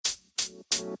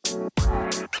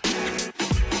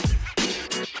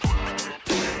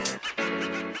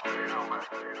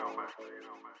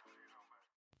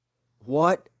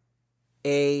What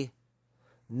a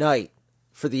night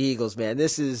for the Eagles, man.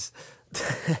 This is,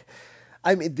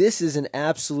 this is an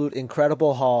absolute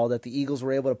incredible haul that the Eagles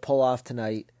were able to pull off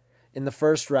tonight in the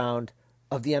first round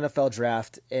of the NFL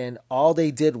draft. And all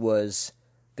they did was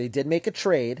they did make a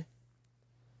trade.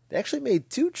 They actually made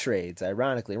two trades,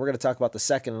 ironically. We're going to talk about the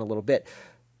second in a little bit.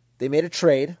 They made a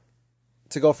trade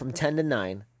to go from 10 to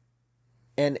 9.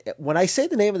 And when I say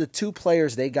the name of the two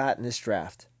players they got in this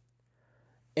draft,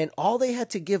 and all they had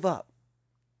to give up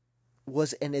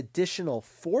was an additional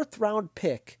 4th-round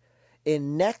pick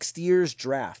in next year's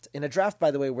draft. In a draft,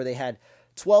 by the way, where they had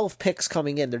 12 picks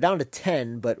coming in. They're down to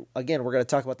 10, but again, we're going to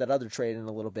talk about that other trade in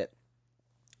a little bit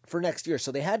for next year.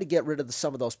 So they had to get rid of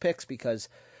some of those picks because,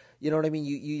 you know what I mean?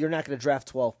 You're not going to draft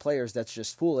 12 players. That's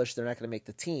just foolish. They're not going to make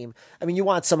the team. I mean, you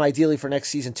want some ideally for next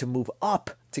season to move up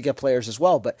to get players as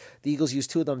well, but the Eagles used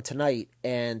 2 of them tonight,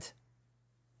 and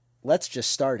let's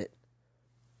just start it.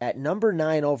 At number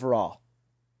 9 overall,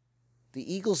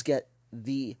 the Eagles get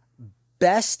the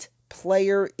best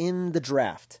player in the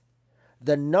draft.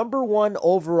 The number 1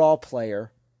 overall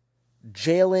player,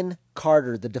 Jalen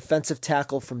Carter, the defensive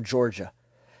tackle from Georgia.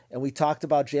 And we talked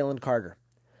about Jalen Carter.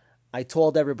 I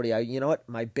told everybody, you know what,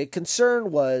 my big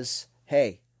concern was,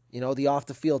 hey, the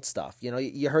off-the-field stuff.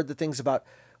 You heard the things about,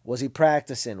 was he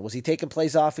practicing? Was he taking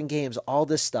plays off in games? All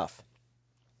this stuff.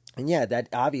 And yeah, that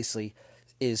obviously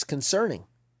is concerning.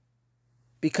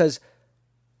 Because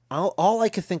all I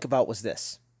could think about was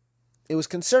this. It was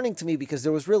concerning to me because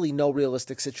there was really no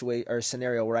realistic situation or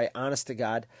scenario where I, honest to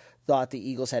God, thought the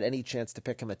Eagles had any chance to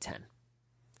pick him at 10.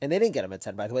 And they didn't get him at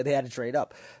 10, by the way. They had to trade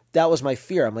up. That was my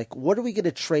fear. I'm like, what are we going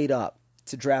to trade up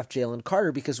to draft Jalen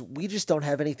Carter? Because we just don't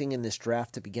have anything in this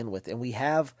draft to begin with. And we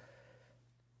have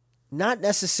not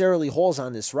necessarily holes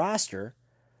on this roster,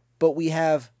 but we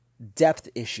have depth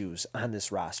issues on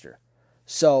this roster.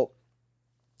 So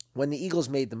when the Eagles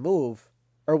made the move,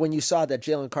 or when you saw that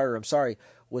Jalen Carter,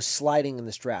 was sliding in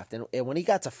this draft, and when he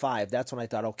got to 5, that's when I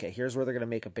thought, okay, here's where they're going to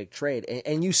make a big trade.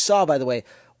 And you saw, by the way,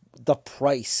 the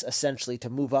price essentially to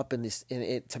move up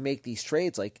to make these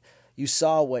trades. Like you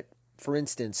saw what, for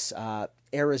instance,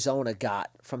 Arizona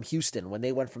got from Houston when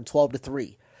they went from 12 to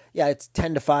 3. Yeah, it's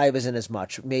 10 to 5 isn't as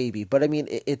much, maybe, but I mean,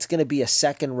 it's going to be a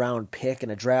 2nd-round pick in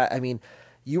a draft. I mean,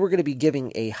 you were going to be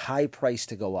giving a high price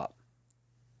to go up.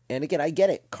 And again, I get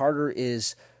it. Carter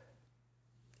is,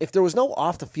 if there was no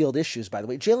off-the-field issues, by the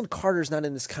way, Jalen Carter's not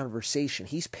in this conversation.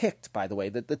 He's picked, by the way.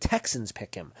 The Texans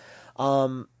pick him.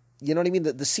 You know what I mean?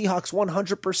 The Seahawks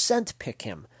 100% pick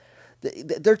him.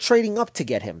 They're trading up to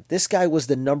get him. This guy was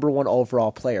the number 1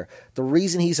 overall player. The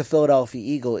reason he's a Philadelphia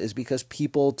Eagle is because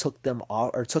people took him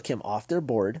off their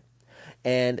board,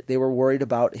 and they were worried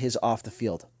about his off the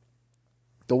field.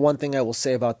 The one thing I will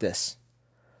say about this,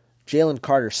 Jalen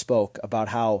Carter spoke about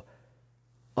how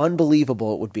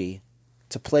unbelievable it would be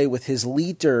to play with his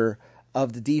leader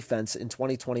of the defense in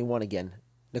 2021 again,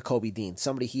 Nakobe Dean,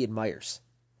 somebody he admires.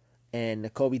 And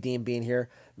Nakobe Dean being here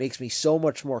makes me so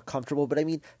much more comfortable. But I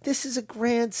mean, this is a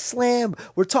grand slam.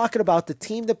 We're talking about the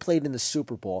team that played in the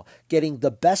Super Bowl getting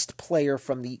the best player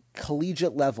from the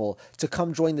collegiate level to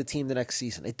come join the team the next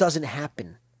season. It doesn't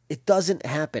happen. It doesn't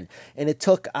happen. And it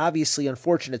took, obviously,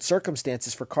 unfortunate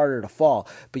circumstances for Carter to fall.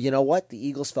 But you know what? The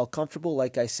Eagles felt comfortable,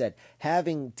 like I said,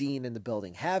 having Dean in the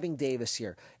building, having Davis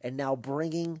here, and now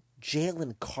bringing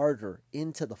Jalen Carter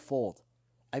into the fold.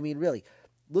 I mean, really,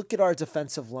 look at our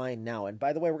defensive line now. And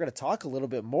by the way, we're going to talk a little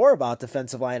bit more about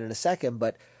defensive line in a second,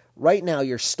 but right now,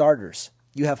 your starters,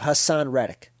 you have Hassan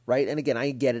Reddick, right? And again,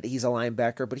 I get it. He's a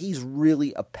linebacker, but he's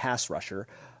really a pass rusher.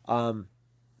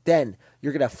 Then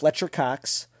you're going to have Fletcher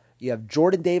Cox. You have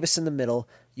Jordan Davis in the middle.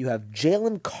 You have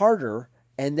Jalen Carter,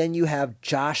 and then you have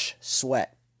Josh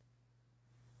Sweat.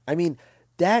 I mean,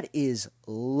 that is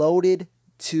loaded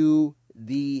to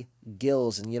the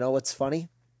gills. And you know what's funny?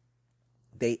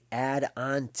 They add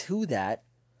on to that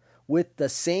with the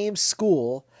same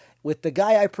school, with the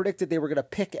guy I predicted they were going to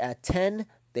pick at 10,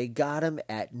 they got him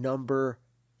at number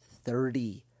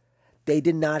 30. They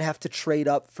did not have to trade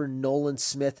up for Nolan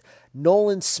Smith.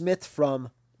 Nolan Smith from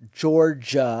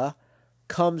Georgia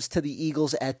comes to the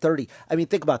Eagles at 30. I mean,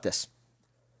 think about this.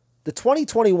 The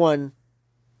 2021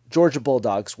 Georgia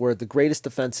Bulldogs were the greatest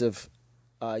defensive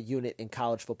unit in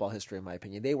college football history, in my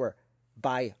opinion. They were,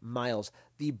 by miles,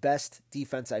 the best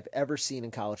defense I've ever seen in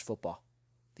college football.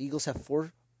 The Eagles have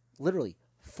literally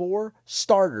four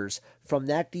starters from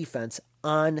that defense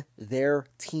on their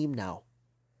team now.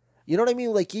 You know what I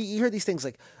mean? Like, you hear these things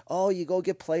like, oh, you go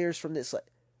get players from this.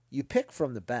 You pick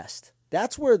from the best.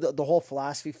 That's where the whole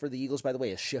philosophy for the Eagles, by the way,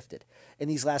 has shifted in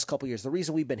these last couple years. The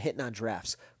reason we've been hitting on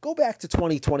drafts. Go back to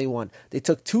 2021. They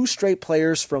took 2 straight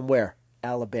players from where?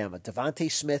 Alabama. Devontae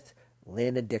Smith,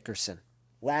 Landon Dickerson.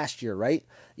 Last year, right?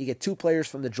 You get 2 players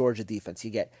from the Georgia defense.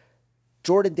 You get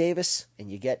Jordan Davis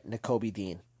and you get Nakobe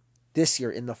Dean. This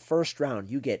year, in the first round,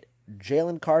 you get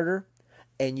Jalen Carter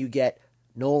and you get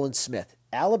Nolan Smith.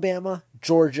 Alabama,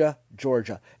 Georgia,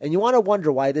 Georgia. And you want to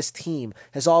wonder why this team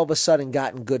has all of a sudden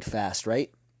gotten good fast,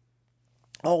 right?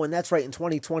 Oh, and that's right. In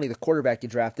 2020, the quarterback you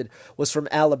drafted was from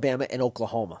Alabama and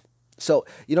Oklahoma. So,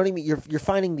 you know what I mean? You're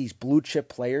finding these blue chip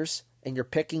players, and you're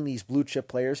picking these blue chip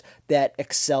players that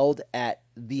excelled at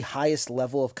the highest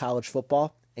level of college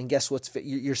football. And guess what's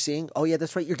you're seeing? Oh, yeah,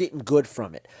 that's right. You're getting good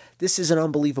from it. This is an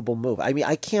unbelievable move. I mean,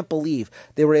 I can't believe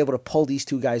they were able to pull these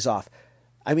 2 guys off.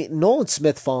 I mean, Nolan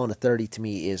Smith falling to 30 to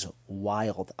me is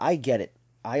wild. I get it.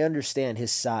 I understand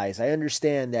his size. I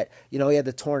understand that, he had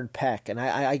the torn pec. And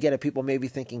I get it. People may be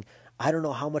thinking, I don't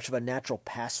know how much of a natural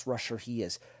pass rusher he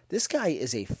is. This guy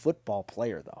is a football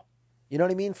player, though. You know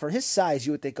what I mean? For his size,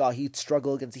 you would think, he'd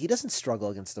struggle against. He doesn't struggle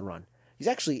against the run. He's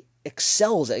actually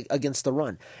excels against the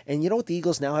run. And you know what the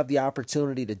Eagles now have the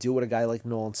opportunity to do with a guy like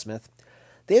Nolan Smith?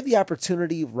 They have the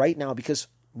opportunity right now because,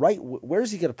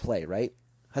 where's he going to play, right?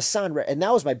 Hassan Reddick, and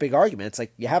that was my big argument. It's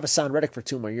like you have Hassan Reddick for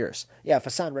 2 more years. Yeah, if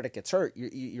Hassan Reddick gets hurt,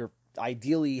 you're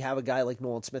ideally have a guy like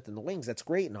Nolan Smith in the wings. That's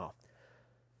great and all.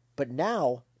 But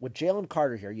now, with Jalen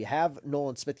Carter here, you have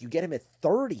Nolan Smith. You get him at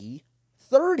 30,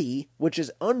 which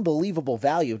is unbelievable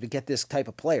value to get this type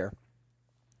of player.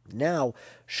 Now,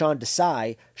 Sean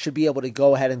Desai should be able to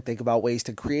go ahead and think about ways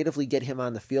to creatively get him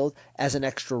on the field as an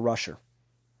extra rusher.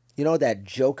 You know, that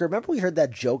joker. Remember we heard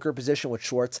that joker position with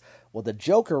Schwartz? Well, the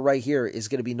joker right here is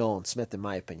going to be Nolan Smith, in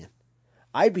my opinion.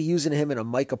 I'd be using him in a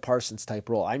Micah Parsons type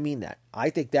role. I mean that. I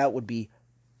think that would be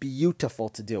beautiful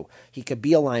to do. He could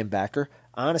be a linebacker.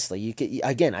 Honestly, you could,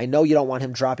 again, I know you don't want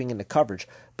him dropping into coverage,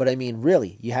 but I mean,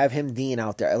 really, you have him Dean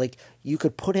out there. Like, you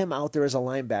could put him out there as a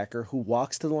linebacker who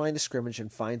walks to the line of scrimmage and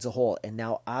finds a hole. And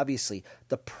now, obviously,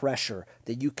 the pressure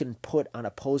that you can put on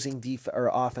opposing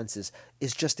offenses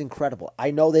is just incredible.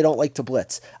 I know they don't like to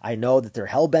blitz. I know that they're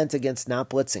hell-bent against not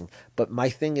blitzing. But my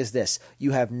thing is this.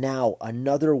 You have now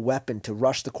another weapon to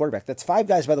rush the quarterback. That's 5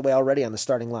 guys, by the way, already on the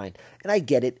starting line. And I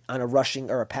get it on a rushing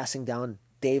or a passing down.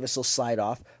 Davis will slide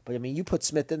off. But, I mean, you put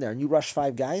Smith in there and you rush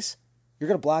 5 guys, you're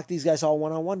going to block these guys all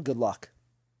one-on-one. Good luck.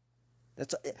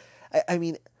 I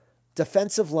mean,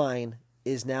 defensive line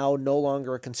is now no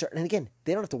longer a concern. And again,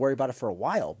 they don't have to worry about it for a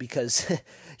while because,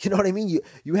 you know what I mean?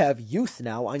 You have youth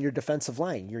now on your defensive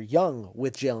line. You're young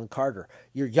with Jalen Carter.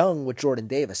 You're young with Jordan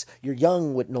Davis. You're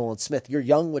young with Nolan Smith. You're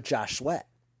young with Josh Sweat.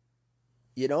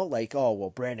 You know, like,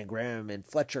 Brandon Graham and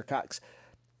Fletcher Cox.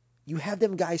 You have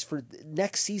them guys for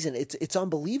next season. It's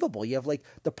unbelievable. You have like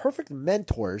the perfect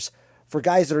mentors for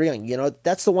guys that are young. You know,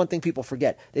 that's the one thing people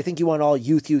forget. They think you want all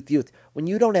youth. When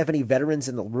you don't have any veterans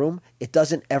in the room, it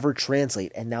doesn't ever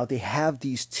translate. And now they have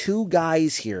these 2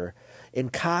 guys here in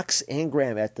Cox and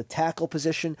Graham at the tackle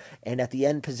position and at the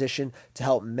end position to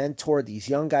help mentor these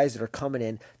young guys that are coming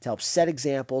in, to help set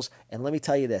examples. And let me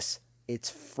tell you this, it's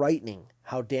frightening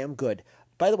how damn good.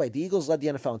 By the way, the Eagles led the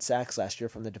NFL in sacks last year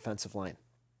from the defensive line.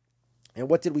 And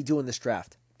what did we do in this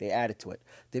draft? They added to it.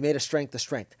 They made a strength to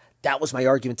strength. That was my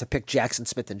argument to pick Jackson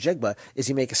Smith-Njigba, is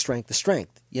you make a strength to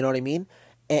strength. You know what I mean?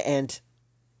 And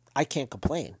I can't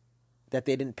complain that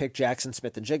they didn't pick Jackson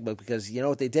Smith-Njigba because you know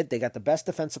what they did? They got the best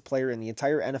defensive player in the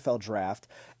entire NFL draft.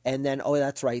 And then,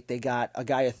 that's right, they got a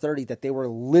guy at 30 that they were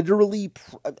literally,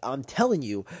 I'm telling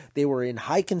you, they were in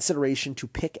high consideration to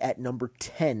pick at number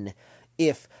 10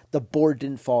 if the board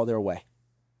didn't fall their way.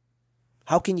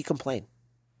 How can you complain?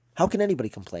 How can anybody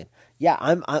complain?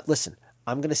 Yeah, listen,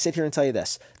 I'm going to sit here and tell you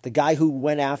this. The guy who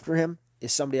went after him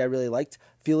is somebody I really liked,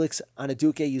 Felix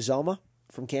Anaduke-Uzoma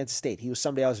from Kansas State. He was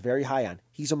somebody I was very high on.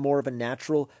 He's more of a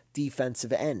natural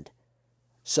defensive end.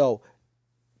 So,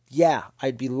 yeah,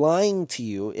 I'd be lying to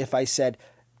you if I said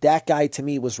that guy to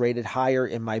me was rated higher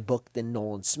in my book than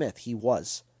Nolan Smith. He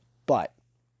was. But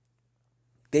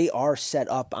they are set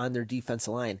up on their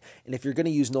defensive line. And if you're going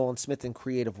to use Nolan Smith in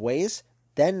creative ways,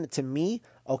 then to me,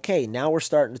 okay, now we're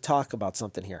starting to talk about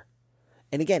something here.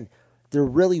 And again, there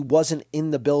really wasn't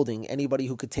in the building anybody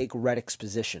who could take Reddick's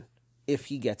position if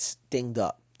he gets dinged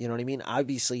up. You know what I mean?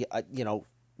 Obviously,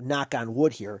 knock on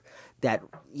wood here that,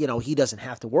 he doesn't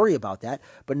have to worry about that.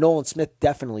 But Nolan Smith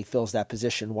definitely fills that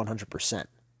position 100%.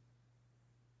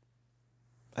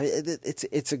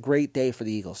 It's a great day for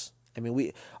the Eagles. I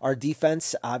mean, our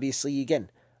defense, obviously,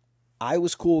 again, I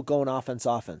was cool going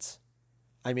offense.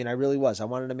 I mean, I really was. I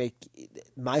wanted to make,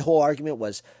 my whole argument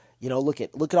was, look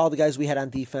at all the guys we had on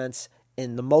defense,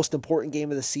 in the most important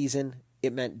game of the season,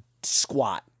 it meant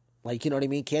squat. Like, you know what I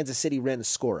mean? Kansas City ran the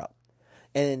score up.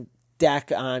 And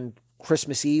Dak on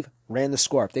Christmas Eve ran the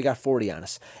score up. They got 40 on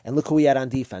us. And look who we had on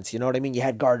defense. You know what I mean? You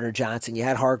had Gardner Johnson. You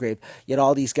had Hargrave. You had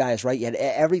all these guys, right? You had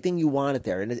everything you wanted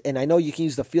there. And I know you can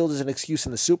use the field as an excuse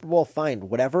in the Super Bowl. Fine,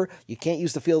 whatever. You can't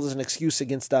use the field as an excuse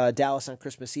against Dallas on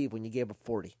Christmas Eve when you gave up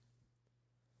 40.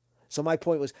 So my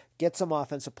point was, get some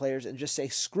offensive players and just say,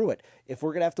 screw it. If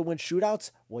we're going to have to win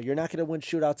shootouts, well, you're not going to win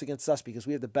shootouts against us because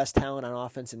we have the best talent on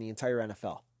offense in the entire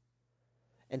NFL.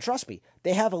 And trust me,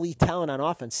 they have elite talent on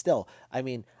offense still. I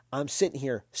mean, I'm sitting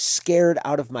here scared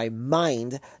out of my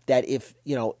mind that if,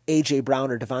 A.J. Brown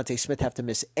or Devontae Smith have to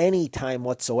miss any time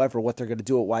whatsoever, what they're going to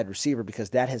do at wide receiver,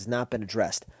 because that has not been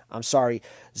addressed. I'm sorry,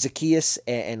 Zacchaeus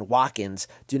and Watkins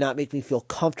do not make me feel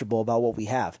comfortable about what we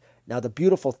have. Now, the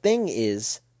beautiful thing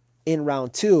is, in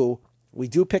round 2, we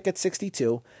do pick at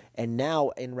 62, and now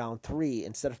in round 3,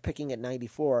 instead of picking at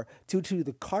 94, due to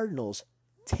the Cardinals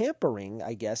tampering,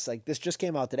 I guess, like this just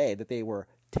came out today, that they were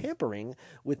tampering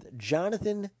with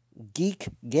Jonathan Geek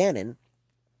Gannon,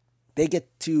 they get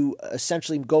to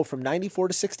essentially go from 94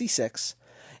 to 66,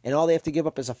 and all they have to give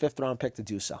up is a 5th-round pick to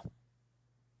do so.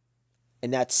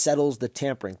 And that settles the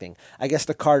tampering thing. I guess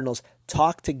the Cardinals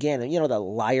talk to Gannon. You know, the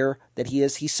liar that he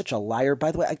is. He's such a liar.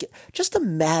 By the way, just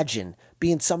imagine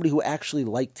being somebody who actually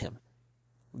liked him.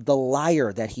 The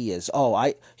liar that he is.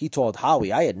 He told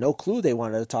Howie, I had no clue they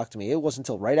wanted to talk to me. It wasn't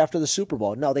until right after the Super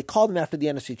Bowl. No, they called him after the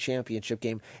NFC Championship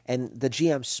game, and the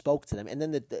GM spoke to them. And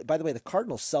then, by the way, the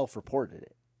Cardinals self-reported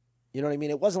it. You know what I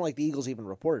mean? It wasn't like the Eagles even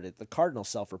reported it. The Cardinals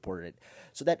self-reported it.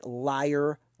 So that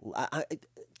liar,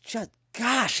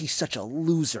 gosh, he's such a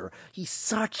loser. He's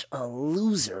such a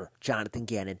loser, Jonathan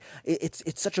Gannon.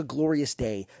 It's such a glorious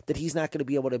day that he's not going to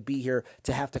be able to be here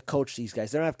to have to coach these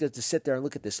guys. They don't have to sit there and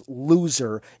look at this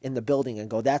loser in the building and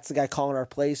go, that's the guy calling our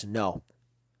plays? No.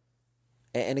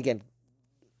 And again,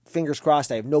 fingers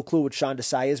crossed, I have no clue what Sean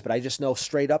Desai is, but I just know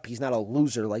straight up he's not a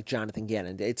loser like Jonathan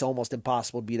Gannon. It's almost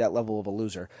impossible to be that level of a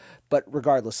loser. But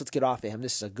regardless, let's get off of him.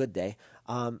 This is a good day.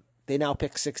 They now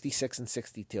pick 66 and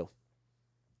 62.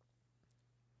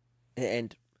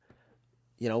 And,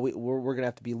 we're going to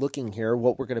have to be looking here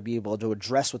what we're going to be able to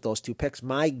address with those two picks.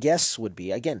 My guess would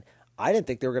be, again, I didn't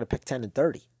think they were going to pick 10 and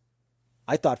 30.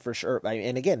 I thought for sure,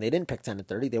 and again, they didn't pick 10 and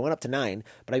 30. They went up to 9,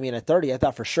 but at 30, I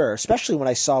thought for sure, especially when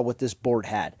I saw what this board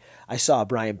had. I saw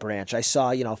Brian Branch. I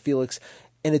saw, Felix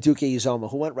Inaduke Uzoma,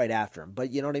 who went right after him.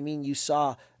 But you know what I mean? You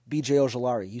saw B.J.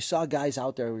 Ojolari. You saw guys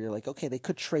out there where you're like, okay, they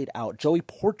could trade out. Joey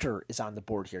Porter is on the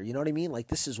board here. You know what I mean? Like,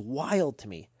 this is wild to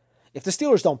me. If the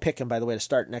Steelers don't pick him, by the way, to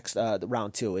start next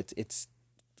round 2, it's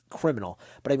criminal.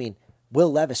 But Will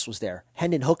Levis was there.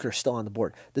 Hendon Hooker still on the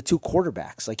board. The 2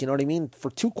 quarterbacks, you know what I mean? For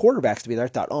 2 quarterbacks to be there, I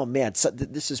thought, oh man,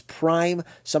 this is prime.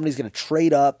 Somebody's going to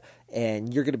trade up,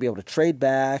 and you're going to be able to trade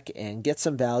back and get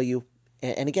some value.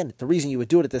 And again, the reason you would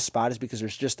do it at this spot is because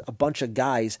there's just a bunch of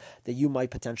guys that you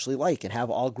might potentially like and have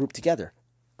all grouped together.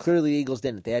 Clearly, the Eagles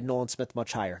didn't. They had Nolan Smith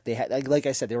much higher. They had, like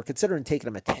I said, they were considering taking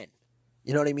him at 10.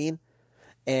 You know what I mean?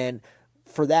 And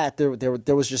for that,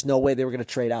 there was just no way they were going to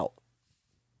trade out.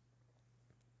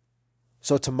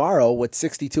 So tomorrow, with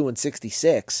 62 and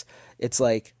 66, it's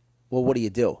like, well, what do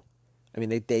you do?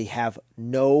 They have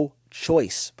no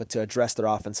choice but to address their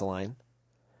offensive line.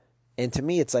 And to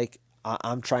me, it's like,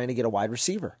 I'm trying to get a wide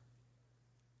receiver.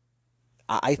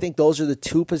 I think those are the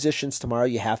 2 positions tomorrow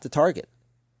you have to target.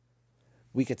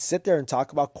 We could sit there and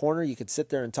talk about corner. You could sit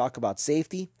there and talk about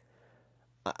safety.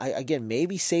 Again,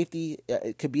 maybe safety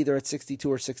could be there at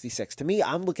 62 or 66. To me,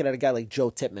 I'm looking at a guy like Joe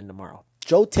Tippmann tomorrow.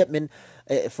 Joe Tippmann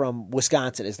from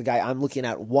Wisconsin is the guy I'm looking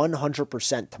at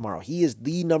 100% tomorrow. He is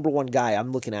the number one guy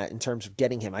I'm looking at in terms of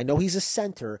getting him. I know he's a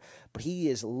center, but he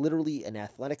is literally an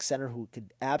athletic center who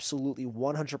could absolutely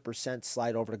 100%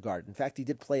 slide over to guard. In fact, he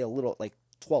did play a little,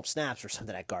 12 snaps or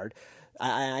something at guard.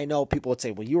 I know people would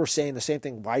say, well, you were saying the same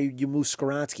thing. Why you move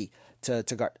Skoronski to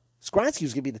guard? Skoronski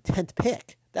was going to be the 10th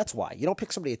pick. That's why. You don't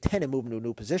pick somebody at 10 and move him to a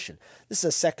new position. This is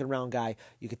a second-round guy.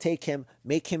 You could take him,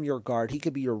 make him your guard. He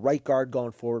could be your right guard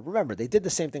going forward. Remember, they did the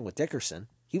same thing with Dickerson.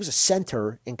 He was a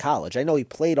center in college. I know he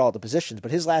played all the positions,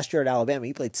 but his last year at Alabama,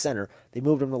 he played center. They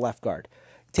moved him to left guard.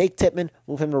 Take Tippmann,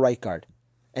 move him to right guard,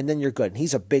 and then you're good. And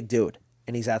he's a big dude,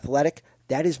 and he's athletic.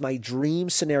 That is my dream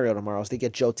scenario tomorrow is to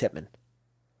get Joe Tippmann.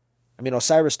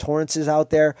 Osiris Torrance is out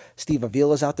there. Steve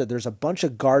Avila's out there. There's a bunch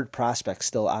of guard prospects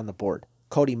still on the board.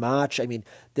 Cody Mach.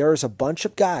 There's a bunch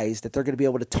of guys that they're going to be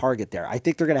able to target there. I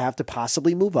think they're going to have to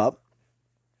possibly move up.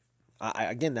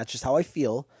 Again, that's just how I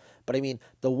feel. But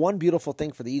the one beautiful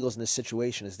thing for the Eagles in this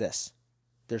situation is this.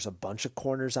 There's a bunch of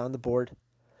corners on the board.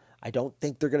 I don't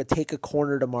think they're going to take a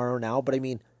corner tomorrow now, but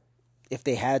if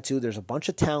they had to. There's a bunch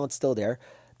of talent still there.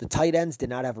 The tight ends did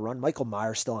not have a run. Michael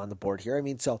Myers still on the board here. I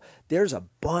mean, so there's a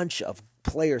bunch of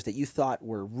players that you thought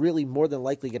were really more than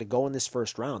likely going to go in this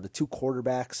first round. The 2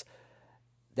 quarterbacks,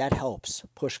 that helps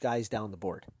push guys down the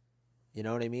board. You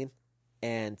know what I mean?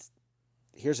 And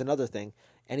here's another thing.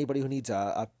 Anybody who needs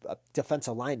a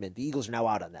defensive lineman, the Eagles are now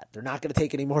out on that. They're not going to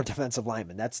take any more defensive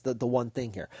linemen. That's the one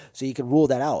thing here. So you can rule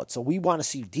that out. So we want to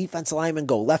see defensive linemen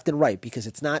go left and right because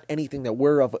it's not anything that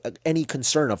we're of any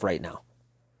concern of right now.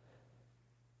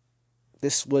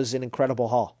 This was an incredible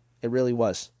haul. It really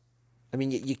was. I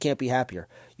mean, you can't be happier.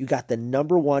 You got the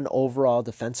number 1 overall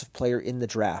defensive player in the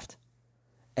draft.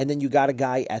 And then you got a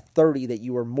guy at 30 that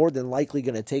you were more than likely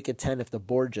going to take at 10 if the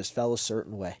board just fell a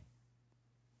certain way.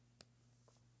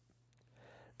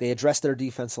 They addressed their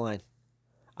defense line.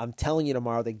 I'm telling you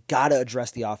tomorrow, they got to address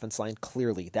the offense line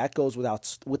clearly. That goes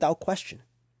without question.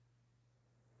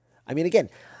 I mean, again,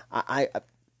 I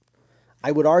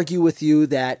would argue with you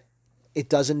that it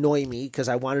does annoy me because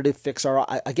I wanted to fix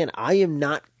I am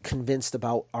not convinced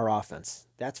about our offense.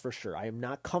 That's for sure. I am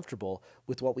not comfortable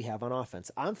with what we have on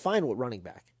offense. I'm fine with running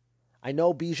back. I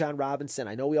know Bijan Robinson.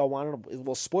 I know we all wanted him.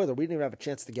 Well, spoiler, we didn't even have a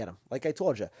chance to get him. Like I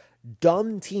told you,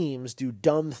 dumb teams do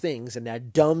dumb things, and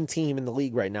that dumb team in the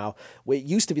league right now, it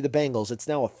used to be the Bengals. It's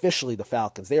now officially the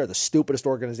Falcons. They are the stupidest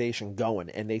organization going,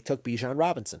 and they took Bijan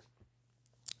Robinson.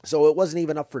 So it wasn't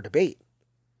even up for debate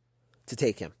to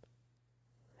take him.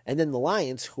 And then the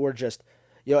Lions, who are just,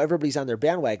 everybody's on their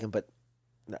bandwagon, but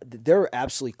they're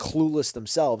absolutely clueless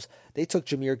themselves. They took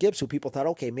Jahmyr Gibbs, who people thought,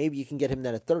 okay, maybe you can get him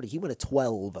then at 30. He went at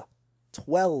 12.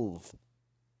 12.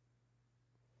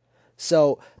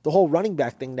 So the whole running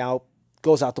back thing now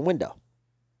goes out the window.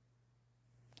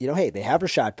 Hey, they have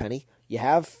Rashad Penny. You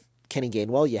have Kenny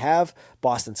Gainwell. You have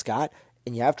Boston Scott.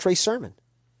 And you have Trey Sermon.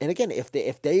 And again, if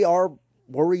they are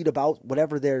worried about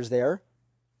whatever there's there,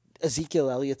 Ezekiel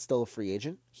Elliott's still a free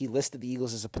agent. He listed the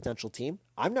Eagles as a potential team.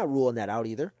 I'm not ruling that out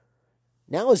either.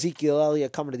 Now Ezekiel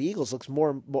Elliott coming to the Eagles looks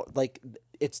more like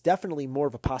it's definitely more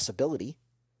of a possibility.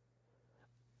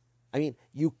 I mean,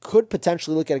 you could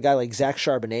potentially look at a guy like Zach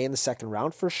Charbonnet in the second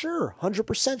round for sure. 100%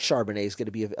 Charbonnet is going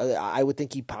to be, I would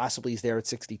think he possibly is there at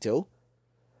 62.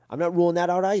 I'm not ruling that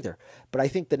out either. But I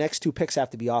think the next 2 picks have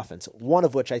to be offense. One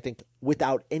of which I think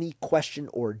without any question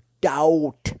or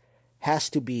doubt has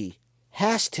to be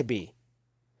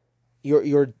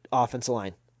your offensive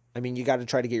line. I mean, you got to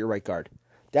try to get your right guard.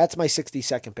 That's my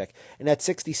 62nd pick. And at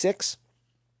 66,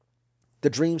 the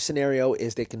dream scenario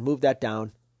is they can move that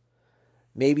down,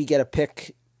 maybe get a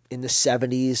pick in the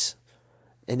 70s,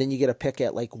 and then you get a pick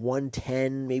at like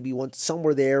 110, maybe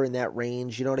somewhere there in that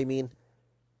range. You know what I mean?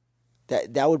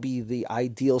 That would be the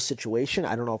ideal situation.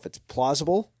 I don't know if it's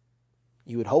plausible.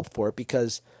 You would hope for it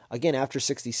because, again, after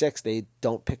 66, they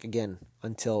don't pick again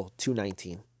until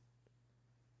 219.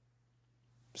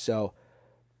 So,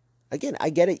 again, I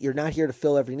get it. You're not here to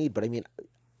fill every need, but I mean,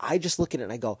 I just look at it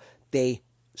and I go, they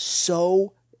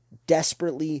so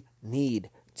desperately need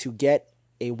to get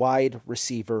a wide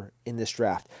receiver in this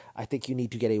draft. I think you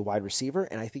need to get a wide receiver,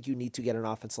 and I think you need to get an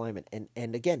offensive lineman.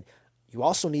 And again, you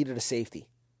also needed a safety.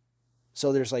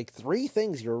 So there's like 3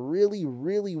 things you really,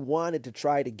 really wanted to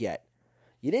try to get.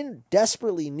 You didn't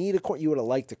desperately need a corner. You would have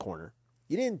liked a corner.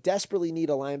 You didn't desperately need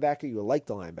a linebacker. You would have liked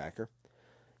the linebacker.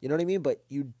 You know what I mean? But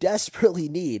you desperately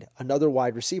need another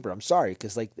wide receiver. I'm sorry,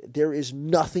 because there is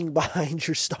nothing behind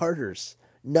your starters.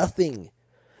 Nothing.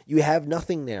 You have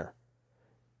nothing there.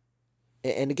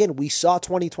 And again, we saw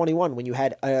 2021 when you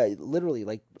had literally,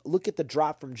 look at the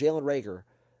drop from Jalen Reagor.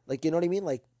 You know what I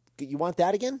mean? You want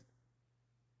that again?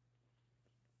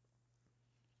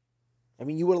 I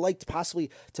mean, you would have liked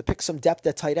possibly to pick some depth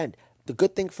at tight end. The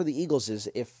good thing for the Eagles is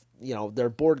if, their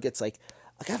board gets a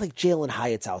guy like Jalen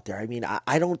Hyatt's out there. I mean,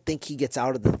 I don't think he gets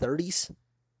out of the 30s.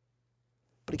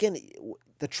 But again,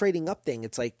 the trading up thing,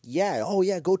 it's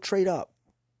go trade up.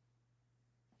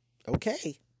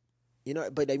 Okay.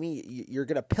 But I mean, you're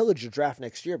going to pillage your draft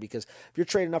next year because if you're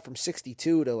trading up from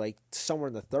 62 to somewhere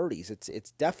in the 30s,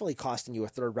 it's definitely costing you a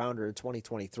third rounder in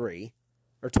 2023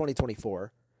 or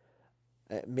 2024.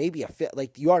 Maybe a fifth.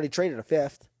 You already traded a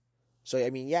fifth. So,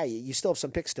 I mean, yeah, you still have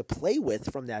some picks to play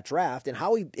with from that draft. And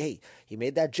he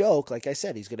made that joke. Like I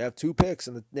said, he's going to have 2 picks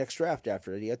in the next draft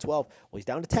after it. He had 12. Well, he's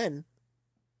down to 10.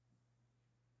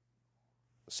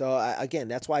 So, again,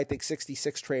 that's why I think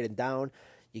 66 traded down.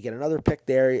 You get another pick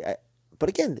there. But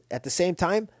again, at the same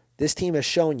time, this team has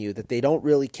shown you that they don't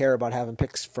really care about having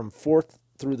picks from 4th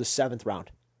through the 7th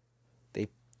round. They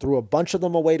threw a bunch of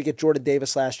them away to get Jordan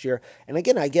Davis last year. And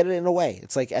again, I get it in a way.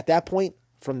 It's at that point,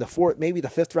 from the 4th, maybe the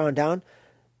 5th round down,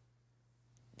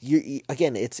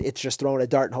 again, it's just throwing a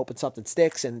dart and hoping something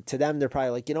sticks. And to them, they're probably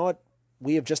like, you know what?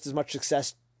 we have just as much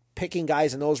success picking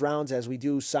guys in those rounds as we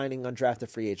do signing undrafted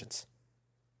free agents.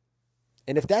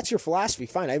 And if that's your philosophy,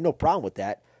 fine. I have no problem with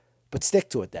that. But stick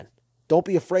to it then. Don't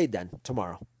be afraid then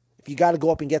tomorrow. If you got to go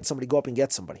up and get somebody, go up and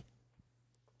get somebody.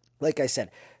 Like I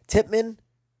said, Tippmann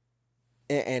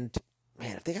and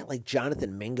man, if they got like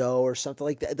Jonathan Mingo or something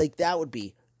like that would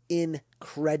be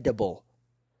incredible.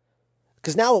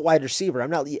 Because now at wide receiver,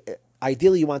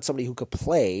 ideally you want somebody who could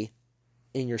play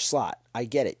in your slot. I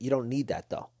get it. You don't need that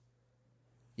though.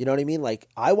 You know what I mean? Like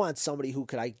I want somebody who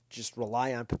I just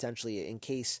rely on potentially in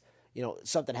case,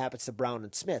 something happens to Brown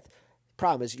and Smith.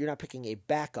 Problem is you're not picking a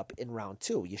backup in round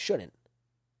 2. You shouldn't.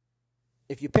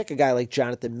 If you pick a guy like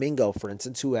Jonathan Mingo, for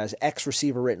instance, who has X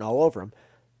receiver written all over him,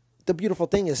 the beautiful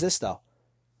thing is this, though.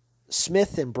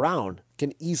 Smith and Brown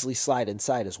can easily slide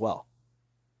inside as well.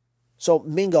 So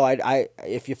Mingo,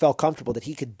 if you felt comfortable that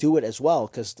he could do it as well,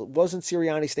 because it wasn't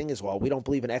Sirianni's thing as well. We don't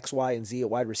believe in X, Y, and Z at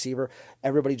wide receiver.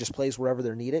 Everybody just plays wherever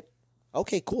they're needed.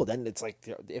 Okay, cool. Then it's like,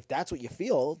 if that's what you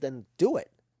feel, then do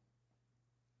it.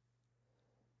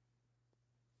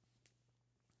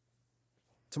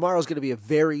 Tomorrow's going to be a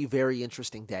very, very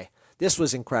interesting day. This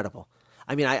was incredible.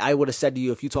 I mean, I would have said to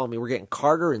you, if you told me we're getting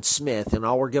Carter and Smith and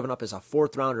all we're giving up is a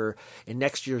 4th rounder in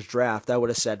next year's draft, I would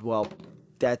have said, well,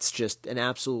 that's just an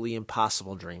absolutely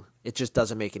impossible dream. It just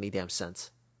doesn't make any damn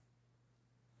sense.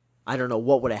 I don't know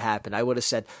what would have happened. I would have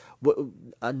said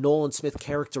a Nolan Smith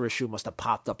character issue must have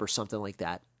popped up or something like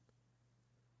that.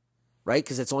 Right?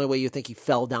 Because it's the only way you think he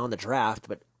fell down the draft,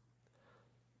 but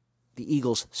the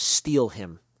Eagles steal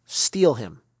him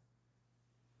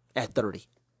at 30.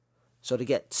 So to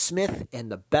get Smith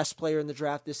and the best player in the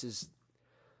draft, it's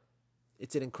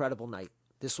an incredible night.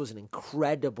 This was an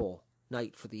incredible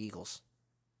night for the Eagles.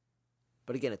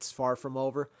 But again, it's far from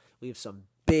over. We have some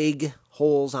big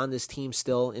holes on this team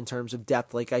still in terms of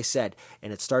depth, like I said,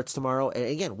 and it starts tomorrow. And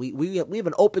again, we have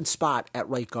an open spot at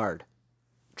right guard.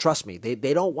 Trust me, they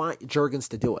don't want Juergens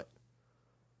to do it.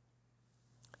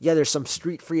 Yeah, there's some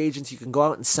street free agents you can go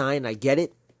out and sign. I get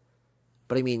it.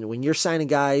 But I mean, when you're signing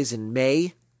guys in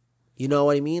May, you know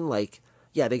what I mean? Like,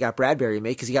 yeah, they got Bradbury in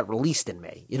May because he got released in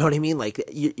May. You know what I mean? Like,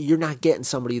 you're not getting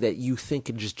somebody that you think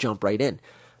can just jump right in.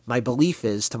 My belief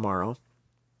is tomorrow,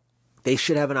 they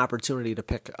should have an opportunity to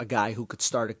pick a guy who could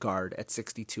start at guard at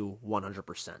 62,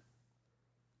 100%.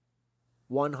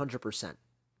 100%.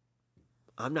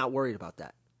 I'm not worried about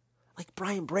that. Like,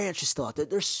 Brian Branch is still out there.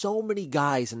 There's so many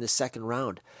guys in this second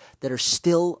round that are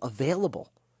still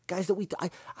available. Guys that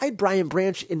I had Brian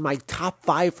Branch in my top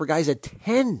 5 for guys at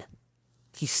 10.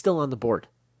 He's still on the board.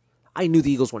 I knew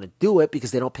the Eagles want to do it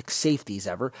because they don't pick safeties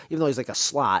ever, even though he's like a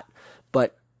slot.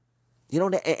 But,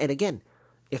 and again,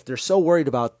 if they're so worried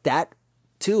about that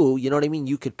too, you know what I mean?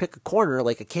 You could pick a corner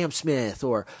like a Cam Smith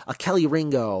or a Kelly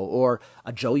Ringo or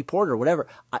a Joey Porter, whatever.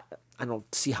 I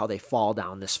don't see how they fall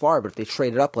down this far, but if they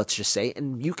trade it up, let's just say,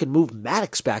 and you can move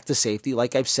Maddox back to safety,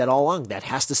 like I've said all along, that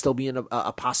has to still be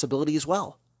a possibility as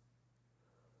well.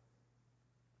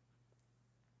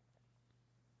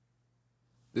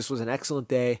 This was an excellent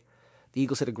day. The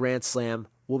Eagles hit a grand slam.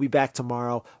 We'll be back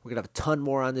tomorrow. We're going to have a ton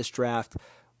more on this draft.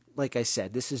 Like I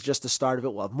said, this is just the start of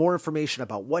it. We'll have more information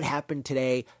about what happened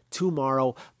today,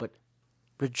 tomorrow, but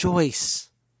rejoice.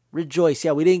 Rejoice.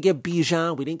 Yeah, we didn't get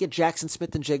Bijan. We didn't get Jackson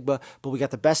Smith-Njigba, but we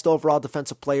got the best overall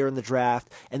defensive player in the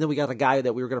draft, and then we got a guy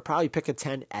that we were going to probably pick at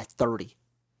 10 at 30.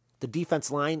 The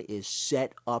defense line is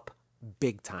set up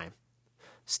big time.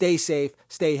 Stay safe,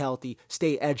 stay healthy,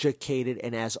 stay educated,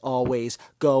 and as always,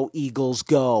 go Eagles,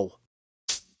 go.